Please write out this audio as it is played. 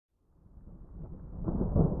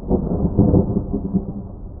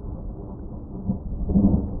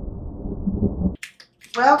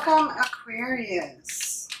Welcome,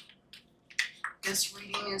 Aquarius. This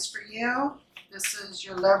reading is for you. This is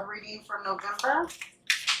your love reading for November.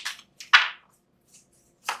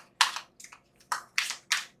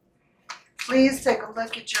 Please take a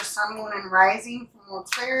look at your sun, moon, and rising for more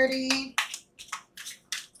clarity.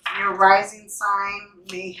 Your rising sign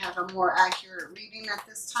may have a more accurate reading at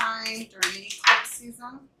this time during the eclipse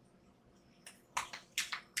season.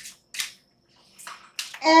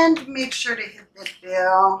 And make sure to hit that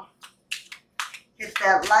bell, hit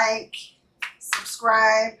that like,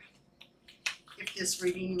 subscribe if this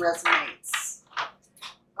reading resonates.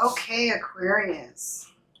 Okay,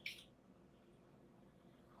 Aquarius.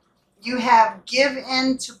 You have give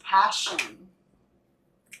in to passion.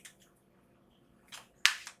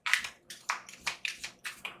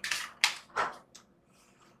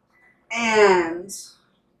 And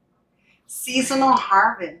seasonal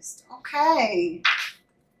harvest. Okay.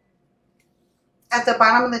 At the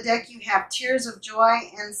bottom of the deck, you have tears of joy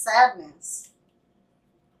and sadness.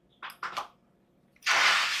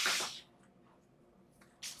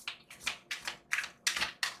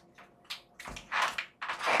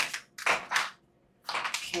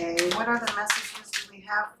 Okay, what other messages do we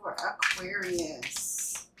have for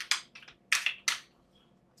Aquarius?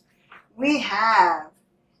 We have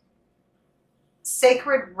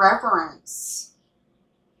sacred reverence.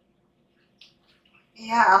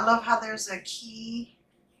 Yeah, I love how there's a key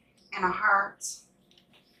and a heart.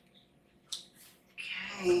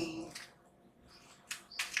 Okay.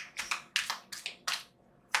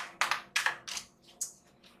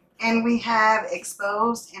 And we have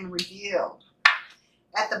exposed and revealed.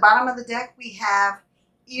 At the bottom of the deck, we have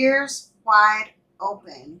ears wide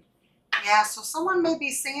open. Yeah, so someone may be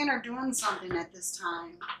saying or doing something at this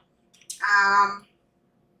time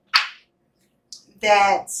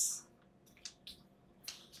that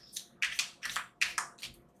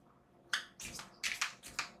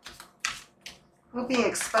will be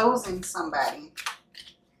exposing somebody.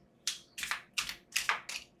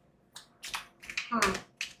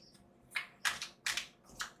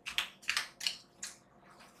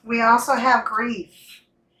 We also have grief.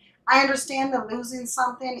 I understand that losing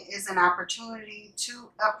something is an opportunity to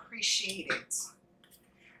appreciate it.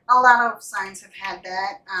 A lot of signs have had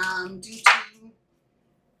that due to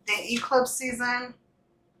the eclipse season,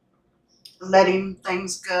 letting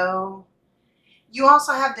things go. You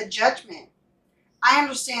also have the judgment. I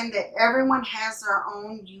understand that everyone has their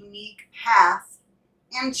own unique path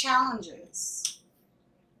and challenges.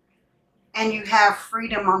 And you have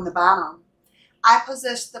freedom on the bottom. I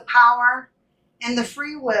possess the power and the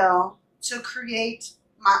free will to create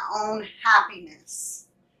my own happiness.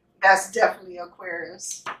 That's definitely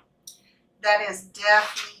Aquarius. That is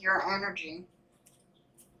definitely your energy.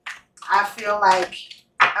 I feel like,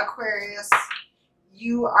 Aquarius,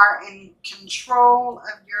 you are in control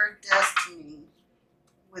of your destiny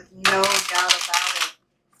with no doubt about it.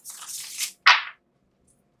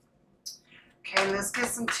 Okay, let's get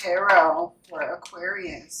some tarot for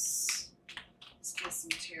Aquarius. Let's get some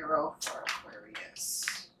tarot for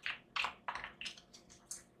Aquarius.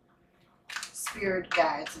 Spirit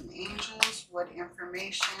guides and angels, what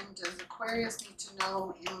information does Aquarius need to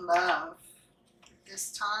know in love at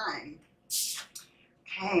this time?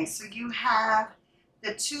 Okay, so you have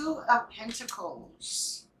the Two of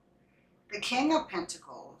Pentacles, the King of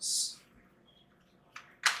Pentacles,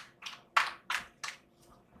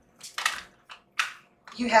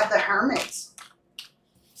 you have the Hermit,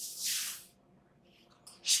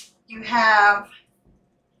 you have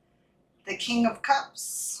the King of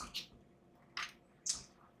Cups,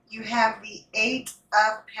 you have the Eight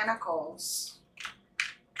of Pentacles,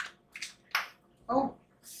 oh,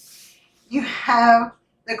 you have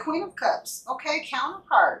the Queen of Cups. Okay,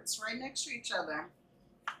 counterparts right next to each other.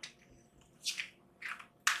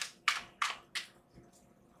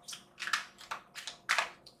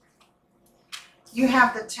 You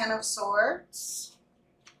have the Ten of Swords.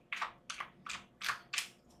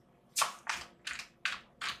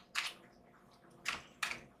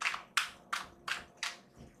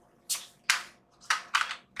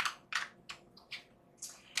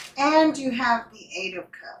 And you have the Eight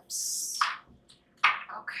of Cups.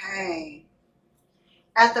 Okay.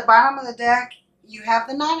 At the bottom of the deck, you have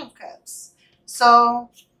the Nine of Cups. So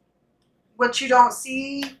what you don't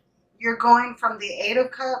see, you're going from the Eight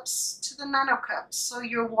of Cups to the Nine of Cups. So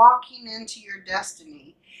you're walking into your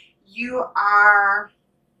destiny. You are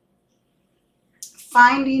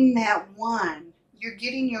finding that one. You're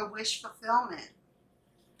getting your wish fulfillment.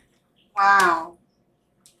 Wow.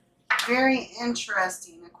 Very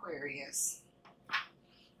interesting, Aquarius.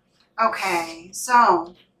 Okay,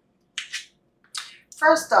 so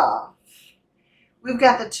First off, we've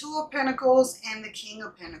got the Two of Pentacles and the King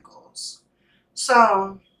of Pentacles.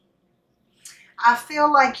 So I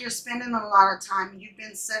feel like you're spending a lot of time. You've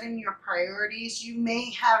been setting your priorities. You may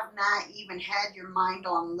have not even had your mind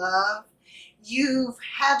on love. You've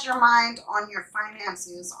had your mind on your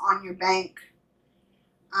finances, on your bank.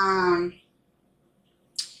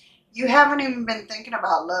 You haven't even been thinking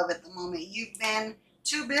about love at the moment. You've been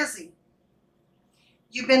too busy.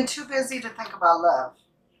 You've been too busy to think about love.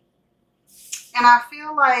 And I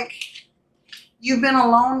feel like you've been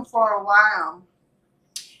alone for a while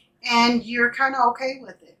and you're kind of okay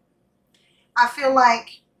with it. I feel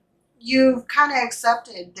like you've kind of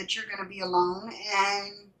accepted that you're going to be alone,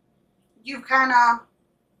 and you've kind of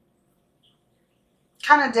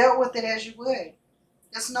dealt with it as you would.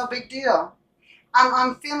 It's no big deal.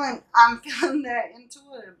 I'm feeling that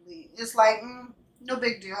intuitively. It's like, no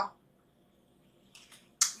big deal.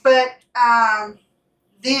 But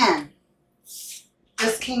then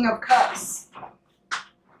this King of Cups.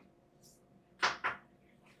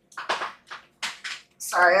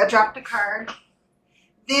 Sorry, I dropped a card.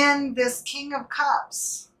 Then this King of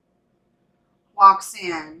Cups walks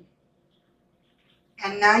in,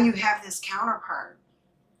 and now you have this counterpart.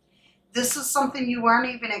 This is something you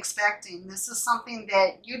weren't even expecting. This is something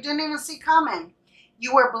that you didn't even see coming.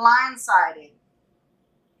 You were blindsided.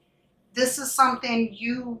 This is something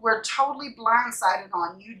you were totally blindsided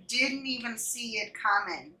on. You didn't even see it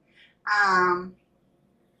coming.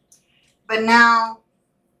 But now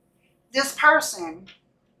this person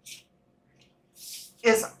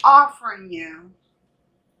is offering you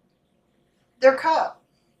their cup.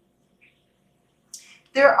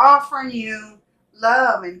 They're offering you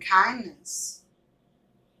love and kindness,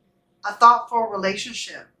 a thoughtful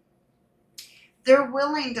relationship. They're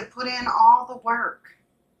willing to put in all the work.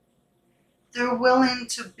 They're willing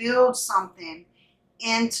to build something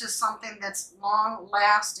into something that's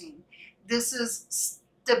long-lasting. This is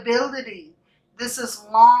stability. This is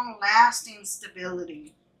long-lasting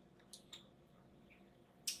stability.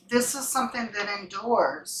 This is something that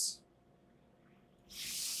endures.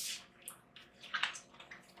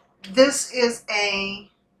 This is the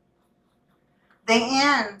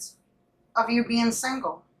end of you being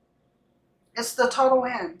single. It's the total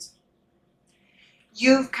end.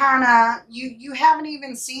 You've you haven't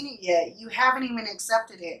even seen it yet. You haven't even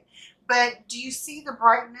accepted it. But do you see the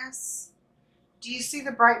brightness? Do you see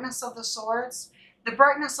the brightness of the swords? The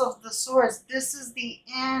brightness of the swords, this is the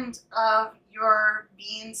end of your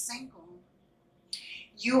being single.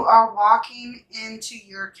 You are walking into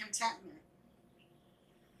your contentment.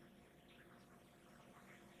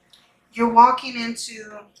 You're walking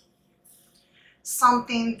into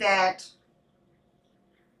something that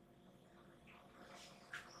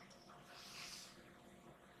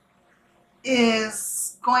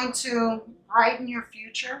is going to brighten your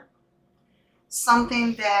future.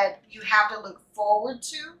 Something that you have to look forward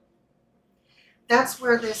to. That's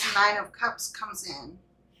where this Nine of Cups comes in.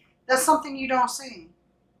 That's something you don't see.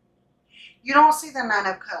 You don't see the Nine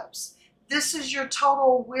of Cups. This is your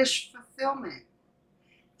total wish fulfillment.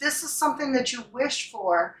 This is something that you wished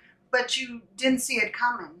for, but you didn't see it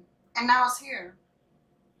coming. And now it's here.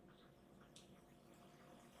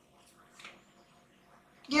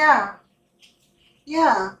 Yeah.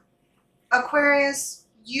 Yeah. Aquarius,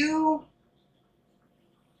 you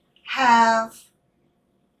have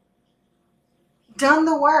done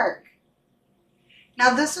the work.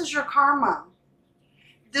 Now this is your karma.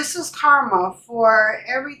 This is karma for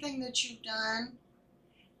everything that you've done.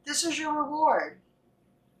 This is your reward.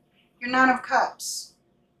 Your Nine of Cups.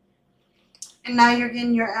 And now you're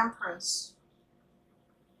getting your Empress.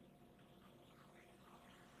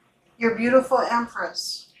 Your beautiful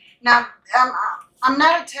Empress. Now, I'm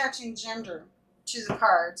not attaching gender to the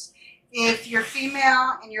cards. If you're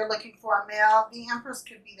female and you're looking for a male, the Empress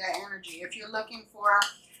could be that energy. If you're looking for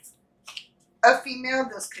a female,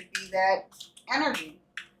 this could be that energy.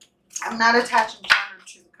 I'm not attaching gender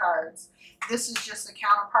to the cards. This is just a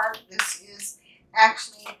counterpart. This is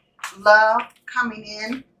actually love coming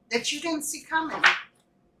in that you didn't see coming.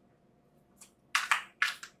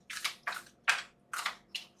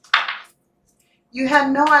 You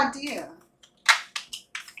had no idea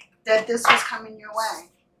that this was coming your way.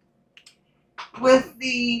 With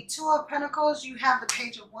the Two of Pentacles, you have the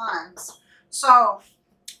Page of Wands. So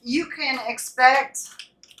you can expect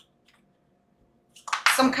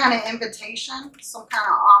some kind of invitation, some kind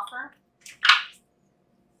of offer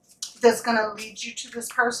that's going to lead you to this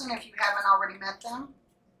person if you haven't already met them.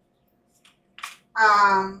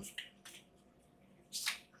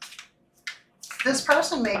 This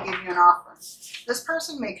person may give you an offer. This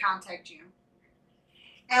person may contact you.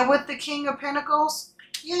 And with the King of Pentacles,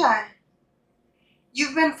 yeah,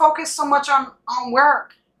 you've been focused so much on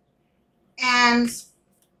work, and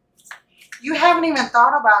you haven't even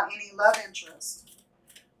thought about any love interest.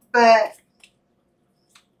 But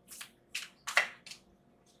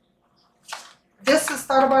this is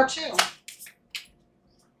thought about you.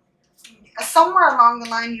 Somewhere along the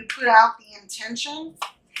line, you put out the intention.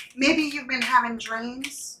 Maybe you've been having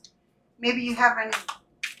dreams. Maybe you have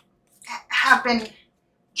been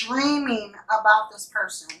dreaming about this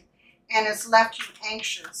person, and it's left you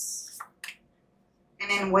anxious and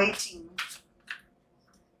in waiting.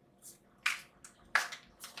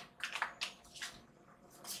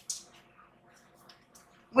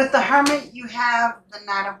 With the Hermit, you have the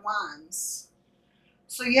Knight of Wands.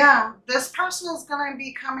 So yeah, this person is going to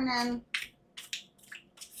be coming in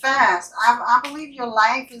fast. I believe your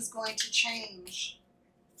life is going to change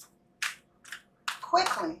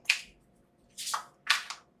quickly.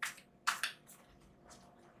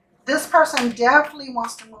 This person definitely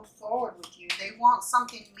wants to move forward with you. They want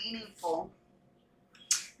something meaningful.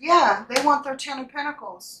 Yeah, they want their 10 of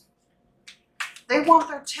Pentacles. They want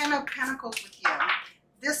their 10 of Pentacles with you.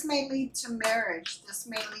 This may lead to marriage. This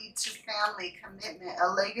may lead to family, commitment, a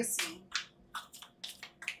legacy.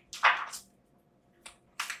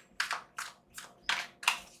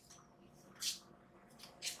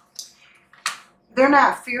 They're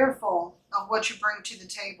not fearful of what you bring to the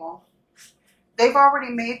table. They've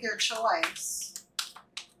already made their choice.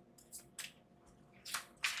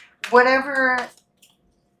 Whatever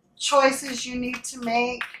choices you need to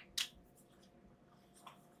make,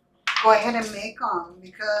 go ahead and make them,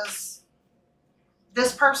 because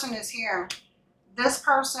this person is here. This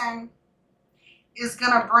person is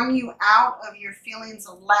going to bring you out of your feelings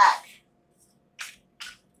of lack.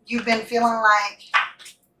 You've been feeling like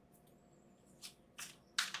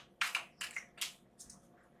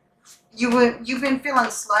you've been feeling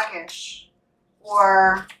sluggish,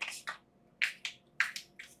 or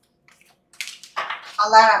a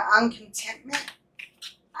lot of uncontentment.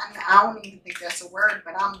 I don't even think that's a word,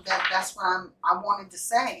 but that's what I wanted to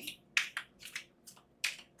say.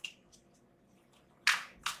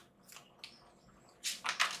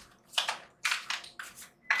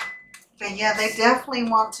 But yeah, they definitely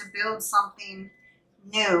want to build something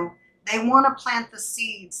new. They want to plant the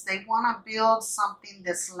seeds. They want to build something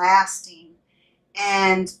that's lasting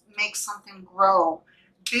and make something grow.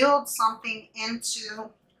 Build something into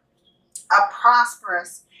a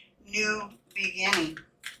prosperous new beginning.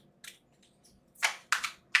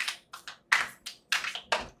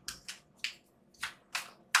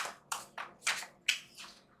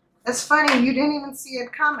 It's funny, you didn't even see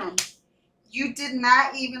it coming. You did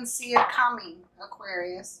not even see it coming,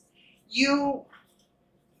 Aquarius. You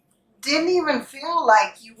didn't even feel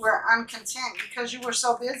like you were uncontent because you were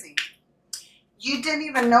so busy. You didn't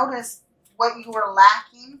even notice what you were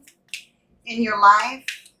lacking in your life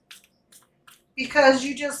because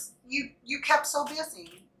you kept so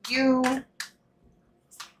busy. You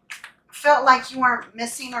felt like you weren't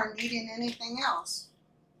missing or needing anything else.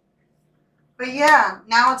 But yeah,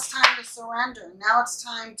 now it's time to surrender. Now it's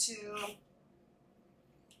time to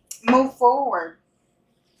move forward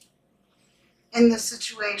in this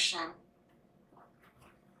situation.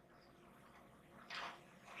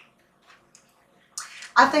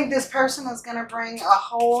 I think this person is going to bring a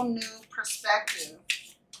whole new perspective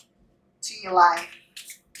to your life.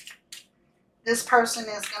 This person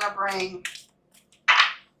is going to bring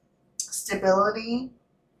stability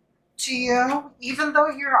to you, even though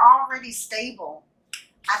you're already stable.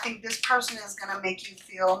 I think this person is going to make you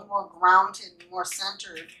feel more grounded, more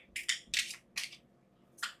centered.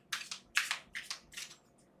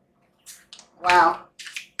 Wow.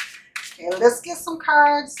 Okay, let's get some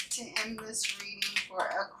cards to end this reading for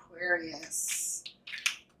Aquarius.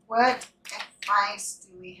 What advice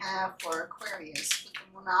do we have for Aquarius with the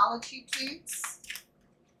Moonology, please?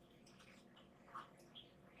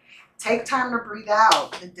 Take time to breathe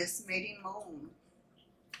out. The decimating moon.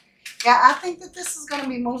 Yeah, I think that this is going to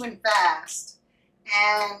be moving fast.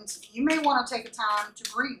 And you may want to take a time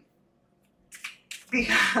to breathe.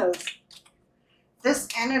 Because this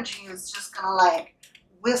energy is just going to like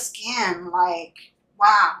whisk in like,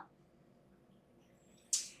 wow.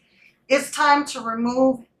 It's time to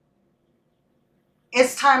remove,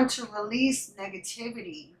 it's time to release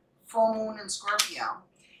negativity. Full moon in Scorpio.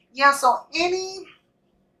 Yeah, so anything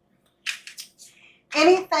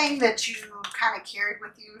that you kind of carried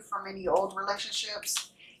with you from any old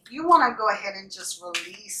relationships, you want to go ahead and just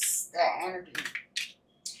release that energy.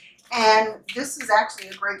 And this is actually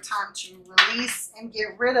a great time to release and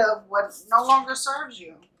get rid of what no longer serves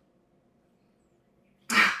you.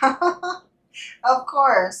 Of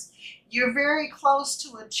course. You're very close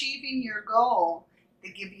to achieving your goal.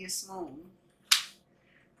 The gibbous moon.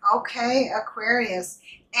 Okay, Aquarius.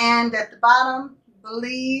 And at the bottom,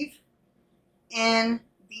 believe in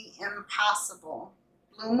the impossible.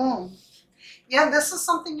 Blue moon. Yeah, this is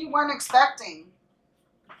something you weren't expecting.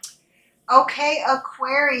 Okay,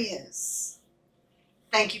 Aquarius.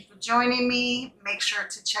 Thank you for joining me. Make sure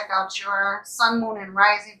to check out your sun, moon, and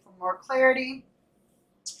rising for more clarity.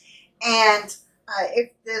 And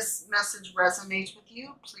if this message resonates with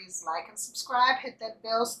you, please like and subscribe. Hit that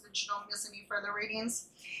bell so that you don't miss any further readings.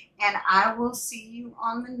 And I will see you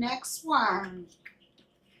on the next one.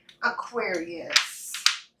 Aquarius.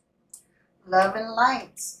 Love and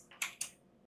light.